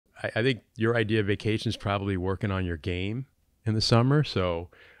I think your idea of vacation is probably working on your game in the summer. So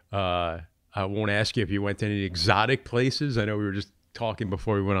I won't ask you if you went to any exotic places. I know we were just talking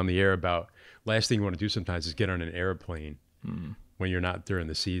before we went on the air about last thing you want to do sometimes is get on an airplane when you're not during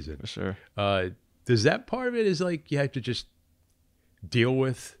the season. For sure. Does that part of it is like you have to just deal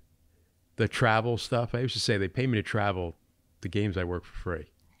with the travel stuff? I used to say they pay me to travel. The games I work for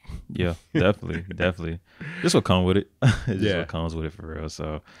free. Yeah, definitely. This will come with it. It just Yeah. what comes with it for real.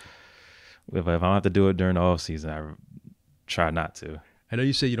 So if I don't have to do it during the off season, I try not to. I know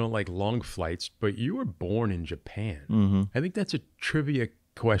you say you don't like long flights, but you were born in Japan. Mm-hmm. I think that's a trivia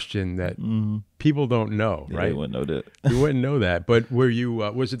question that people don't know, Yeah, right? they wouldn't know that. You wouldn't know that. But were you?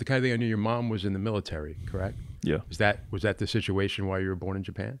 Was it the kind of thing? I knew your mom was in the military, correct? Yeah. Was that the situation why you were born in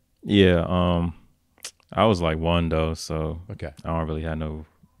Japan? Yeah. I was like 1 though, so Okay. I don't really have no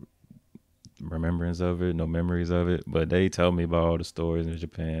remembrance of it, no memories of it. But they tell me about all the stories in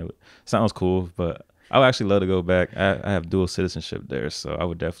Japan. Sounds cool, but I would actually love to go back. I have dual citizenship there, so I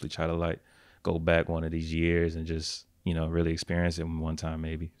would definitely try to like go back one of these years and just really experience it one time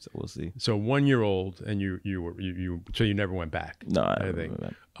maybe. So we'll see. So 1 year old, and you so you never went back. No, I I never think.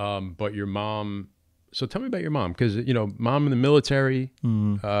 went back. But your mom. So tell me about your mom, because mom in the military.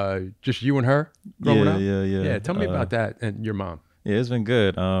 Just you and her growing up. Yeah. Yeah, tell me about that and your mom. Yeah, it's been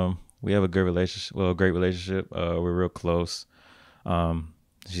good. We have a good relationship. Well, a great relationship. We're real close.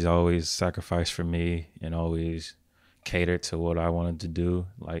 She's always sacrificed for me and always catered to what I wanted to do.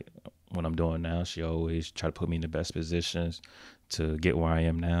 Like what I'm doing now, she always try to put me in the best positions to get where I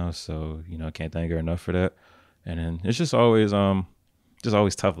am now. So, I can't thank her enough for that. And then it's just always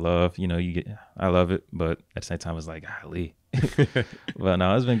tough love. I love it, but at the same time, it's like, golly. But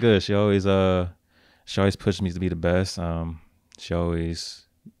no, it's been good. She always pushed me to be the best. She always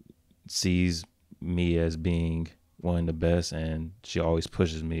sees me as being one of the best, and she always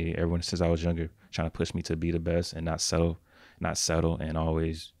pushes me. Everyone since I was younger, trying to push me to be the best and not settle, and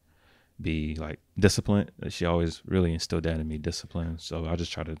always be like disciplined. She always really instilled that in me, discipline. So I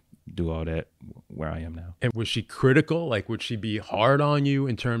just try to do all that where I am now. And was she critical? Like, would she be hard on you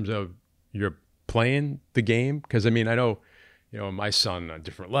in terms of your playing the game? Because I mean, I know, my son on a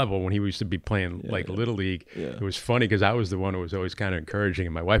different level when he used to be playing Little League. Yeah. It was funny because I was the one who was always kind of encouraging,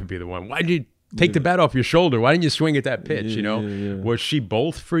 and my wife would be the one. Why did you take the bat off your shoulder? Why didn't you swing at that pitch? Yeah. Was she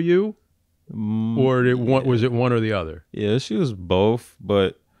both for you, or was it one or the other? Yeah, she was both,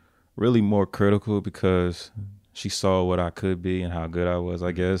 but really more critical because she saw what I could be and how good I was,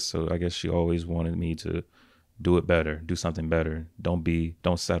 I guess. So I guess she always wanted me to do it better, do something better. Don't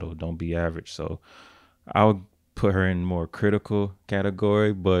settle, don't be average. So I would put her in more critical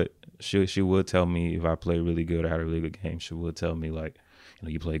category, but she would tell me if I played really good or had a really good game. She would tell me like,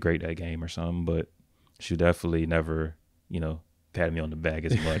 you played great that game or something, but she definitely never, patted me on the back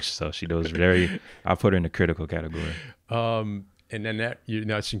as much. So she was I put her in the critical category. And then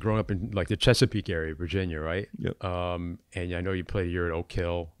that's growing up in like the Chesapeake area, Virginia, right? Yep. And I know you played a year at Oak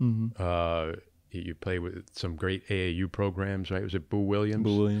Hill. Mm-hmm. You played with some great AAU programs, right? Was it Boo Williams?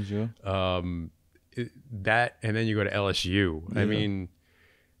 Boo Williams, yeah. That, and then you go to LSU. Yeah. I mean,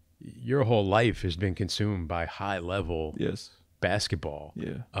 your whole life has been consumed by high level basketball.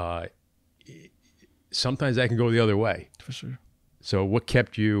 Yeah. Sometimes that can go the other way. For sure. So what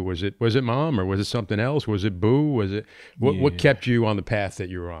kept you? Was it mom, or was it something else? Was it Boo? Was it what kept you on the path that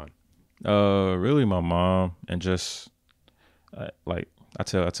you were on? Really my mom, and just like I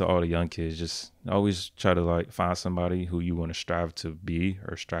tell all the young kids, just always try to like find somebody who you want to strive to be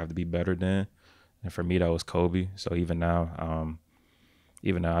or strive to be better than. And for me, that was Kobe. So even now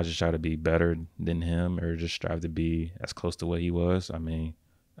I just try to be better than him, or just strive to be as close to what he was. I mean,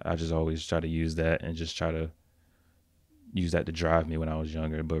 I just always try to use that and just try to use that to drive me when I was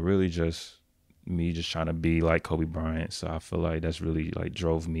younger, but really just me just trying to be like Kobe Bryant. So I feel like that's really like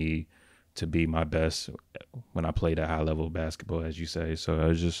drove me to be my best when I played at high level basketball, as you say. So I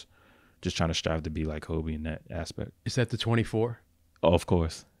was just trying to strive to be like Kobe in that aspect. Is that the 24? Oh, of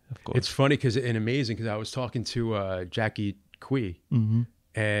course. It's funny and amazing because I was talking to Jackie Quee,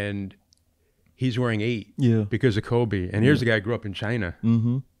 and he's wearing 8 because of Kobe. And here's the guy who grew up in China.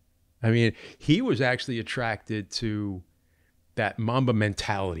 I mean, he was actually attracted to that Mamba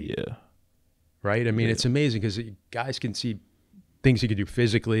mentality. Yeah. Right? I mean, it's amazing because guys can see things he could do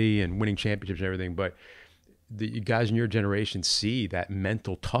physically and winning championships and everything, but the guys in your generation see that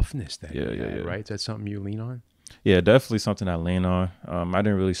mental toughness that you had, right? Is that something you lean on? Yeah, definitely something I lean on. I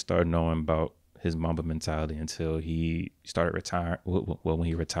didn't really start knowing about his Mamba mentality until he started retiring. Well, when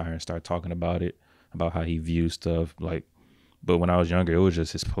he retired and started talking about it, about how he views stuff. But when I was younger, it was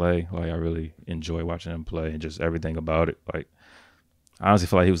just his play. Like I really enjoy watching him play and just everything about it. Like I honestly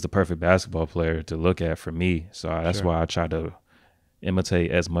feel like he was the perfect basketball player to look at for me. So that's why I try to imitate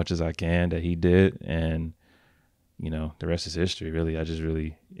as much as I can that he did. And, you know, the rest is history, really. I just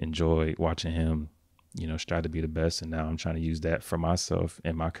really enjoy watching him, you know, strive to be the best. And now I'm trying to use that for myself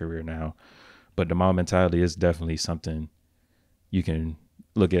in my career now. But the Mamba mentality is definitely something you can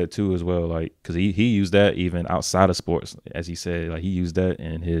look at too as well. Like, because he used that even outside of sports. As he said, like he used that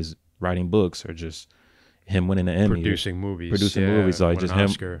in his writing books or just him winning the Emmy. Producing movies. Like just him.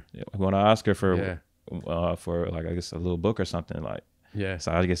 Oscar. Won an Oscar for like, I guess, a little book or something. Like,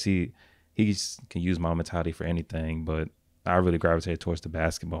 so I guess he can use my mentality for anything, but I really gravitated towards the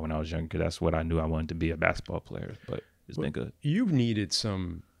basketball when I was younger because that's what I knew I wanted to be, a basketball player. But it's been good. You've needed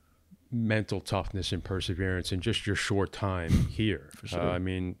some mental toughness and perseverance in just your short time here. For sure. I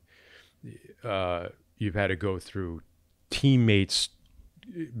mean, you've had to go through teammates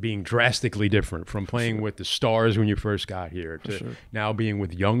being drastically different from playing with the stars when you first got here to now being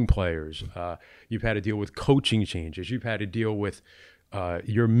with young players. You've had to deal with coaching changes. You've had to deal with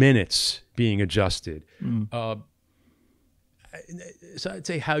your minutes being adjusted. So I'd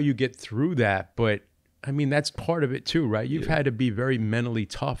say how you get through that, but I mean, that's part of it too, right? You've had to be very mentally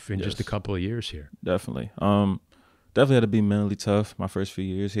tough in just a couple of years here. Definitely. Definitely had to be mentally tough my first few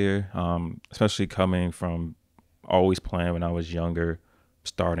years here, especially coming from always playing when I was younger,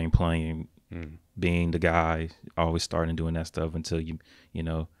 starting playing, being the guy, always starting doing that stuff until you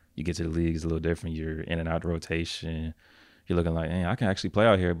get to the league. It's a little different. You're in and out of rotation. You're looking like, hey, I can actually play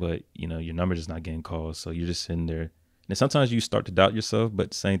out here, but you know, your number's just not getting called. So you're just sitting there. And sometimes you start to doubt yourself, but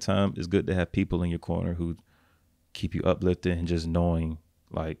at the same time, it's good to have people in your corner who keep you uplifted and just knowing,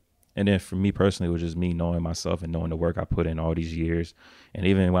 like, and then for me personally, it was just me knowing myself and knowing the work I put in all these years. And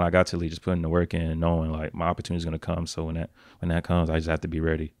even when I got to league, just putting the work in and knowing like my opportunity is going to come. So when that comes, I just have to be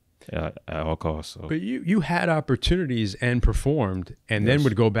ready at all costs. So. But you had opportunities and performed and then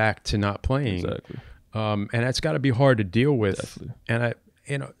would go back to not playing. Exactly. And that's got to be hard to deal with. Definitely.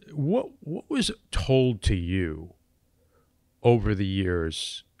 And what was told to you over the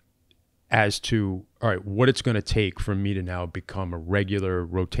years as to, all right, what it's going to take for me to now become a regular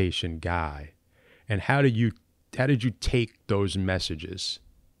rotation guy? And how did you take those messages?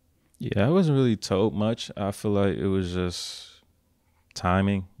 Yeah, I wasn't really told much. I feel like it was just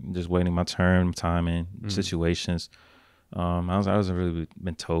timing, just waiting my turn, timing, situations. I wasn't really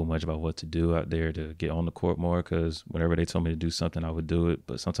been told much about what to do out there to get on the court more, because whenever they told me to do something, I would do it.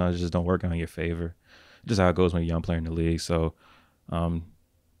 But sometimes it just don't work out in your favor. Just how it goes when you're a young player in the league. So I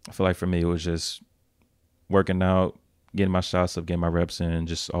feel like for me, it was just working out, getting my shots up, getting my reps in,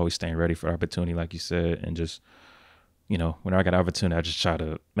 just always staying ready for opportunity, like you said. And just, you know, whenever I got an opportunity, I just try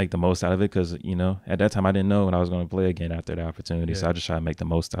to make the most out of it, because, you know, at that time I didn't know when I was going to play again after the opportunity. So I just try to make the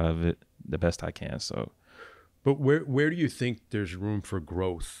most out of it the best I can. So. But where do you think there's room for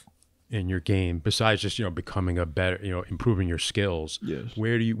growth in your game besides just, you know, becoming a better, you know, improving your skills? Yes.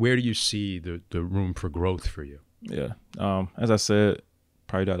 Where do you see the room for growth for you? Yeah. As I said,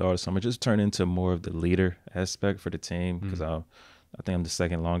 probably throughout all the summer, just turn into more of the leader aspect for the team, because I think I'm the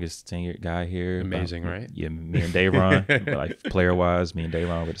second longest tenured guy here. Amazing, right? Yeah, me and Dayron, like player wise, me and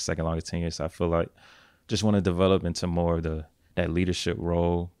Dayron were the second longest tenure. So I feel like just want to develop into more of that leadership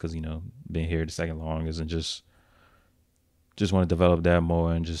role, because, you know, being here the second longest, and just want to develop that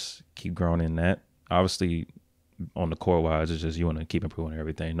more and just keep growing in that. Obviously, on the court wise, it's just you want to keep improving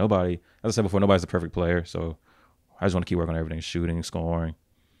everything. Nobody, as I said before, nobody's a perfect player. So I just want to keep working on everything: shooting, scoring,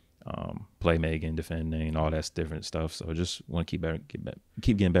 playmaking, defending, all that different stuff. So just want to keep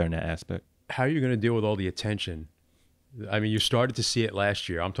getting better in that aspect. How are you going to deal with all the attention? I mean, you started to see it last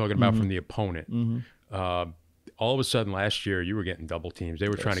year. I'm talking about from the opponent. All of a sudden last year, you were getting double teams. They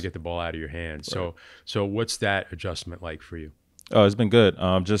were trying to get the ball out of your hands. Right. So what's that adjustment like for you? Oh, it's been good.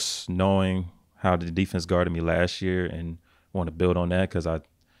 Just knowing how the defense guarded me last year and want to build on that, because I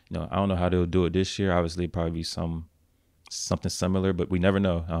don't know how they'll do it this year. Obviously, probably be something similar, but we never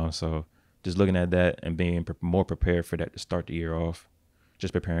know. So just looking at that and being more prepared for that to start the year off.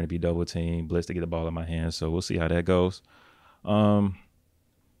 Just preparing to be double team, blitz to get the ball in my hands. So we'll see how that goes.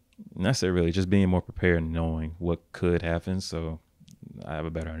 And that's it, really. Just being more prepared and knowing what could happen. So I have a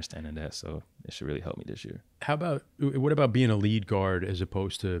better understanding of that. So it should really help me this year. What about being a lead guard as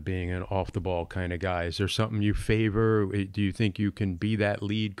opposed to being an off the ball kind of guy? Is there something you favor? Do you think you can be that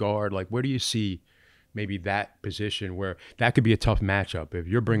lead guard? Like, where do you see maybe that position where that could be a tough matchup if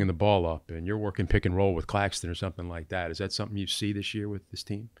you're bringing the ball up and you're working pick and roll with Claxton or something like that? Is that something you see this year with this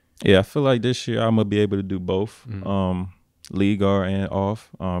team? Yeah, I feel like this year I'm going to be able to do both. Lead guard and off.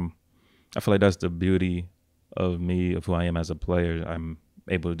 I feel like that's the beauty of me, of who I am as a player. I'm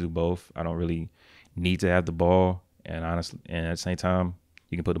able to do both. I don't really need to have the ball And honestly, and at the same time,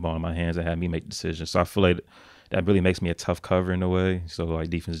 you can put the ball in my hands and have me make decisions. So I feel like that really makes me a tough cover in a way. So like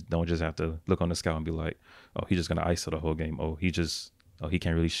defense don't just have to look on the scout and be like, oh, he's just gonna ISO the whole game. Oh, he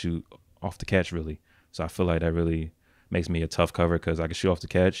can't really shoot off the catch really. So I feel like that really makes me a tough cover because I can shoot off the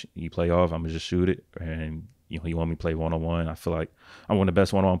catch. You play off, I'm gonna just shoot it. And you want me to play 1-on-1. I feel like I'm one of the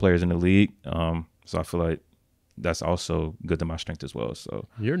best 1-on-1 players in the league. So I feel like that's also good to my strength as well. So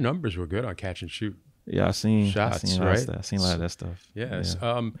your numbers were good on catch and shoot. Yeah, I seen shots, I seen right? I seen a lot of that stuff. Yes.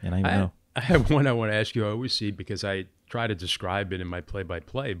 Yeah. And I even know. I have one I want to ask you. I always see because I try to describe it in my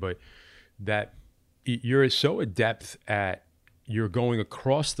play-by-play, but that you're so adept at you're going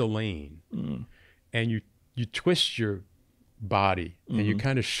across the lane and you twist your body and you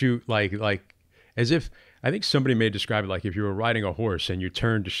kind of shoot like as if I think somebody may describe it like if you were riding a horse and you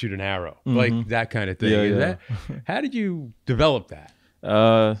turned to shoot an arrow, like that kind of thing. Yeah. How did you develop that?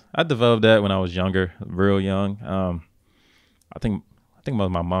 I developed that when I was younger, real young. I think it was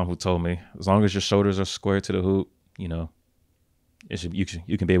my mom who told me, as long as your shoulders are square to the hoop, you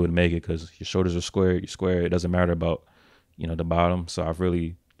can be able to make it because your shoulders are square. You're square. It doesn't matter about the bottom. So I've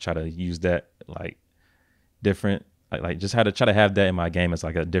really tried to use that like different, like just how to try to have that in my game as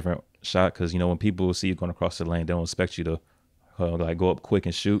like a different shot because when people see you going across the lane, they don't expect you to like go up quick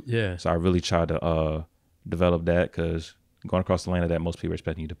and shoot. Yeah. So I really tried to develop that because going across the lane like that, most people are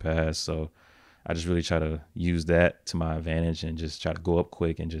expecting you to pass. So I just really try to use that to my advantage and just try to go up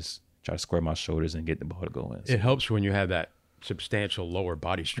quick and just try to square my shoulders and get the ball to go in. So. It helps when you have that substantial lower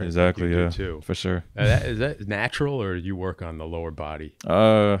body strength. Exactly, yeah, too. For sure. Is that natural or do you work on the lower body?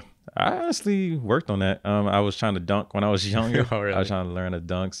 I honestly worked on that. I was trying to dunk when I was younger. Oh, really? I was trying to learn to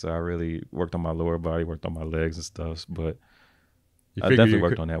dunk, so I really worked on my lower body, worked on my legs and stuff. But I definitely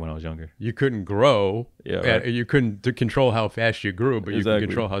worked on that when I was younger. You couldn't grow. Yeah, right. You couldn't control how fast you grew, but you could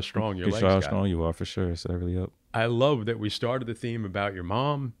control how strong your legs got. How strong you are, for sure. So that really helped. I love that we started the theme about your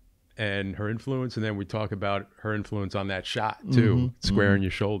mom and her influence, and then we talk about her influence on that shot too, squaring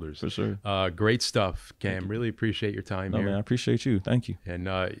your shoulders. For sure. Great stuff, Cam. Really appreciate your time here. Man, I appreciate you. Thank you. And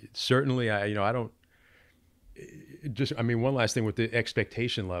certainly, I don't. One last thing with the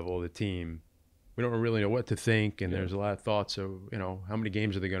expectation level of the team. We don't really know what to think, and there's a lot of thoughts of, how many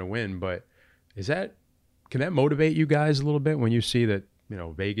games are they going to win? But can that motivate you guys a little bit when you see that,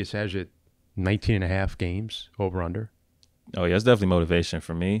 Vegas has you 19.5 games over under? Oh yeah, it's definitely motivation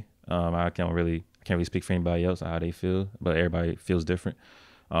for me. I can't really speak for anybody else how they feel, but everybody feels different.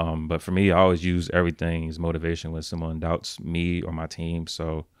 But for me, I always use everything as motivation when someone doubts me or my team.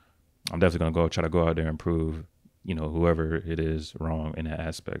 So I'm definitely going to try to go out there and prove, whoever it is wrong in that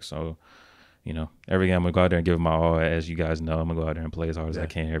aspect. So, every game I'm going to go out there and give it my all. As you guys know, I'm going to go out there and play as hard as I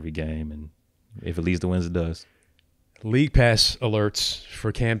can every game. And if it leads to wins, it does. League Pass alerts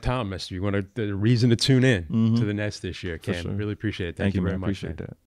for Cam Thomas. You want the reason to tune in to the Nets this year, Cam. Sure. Really appreciate it. Thank you very much. Appreciate that.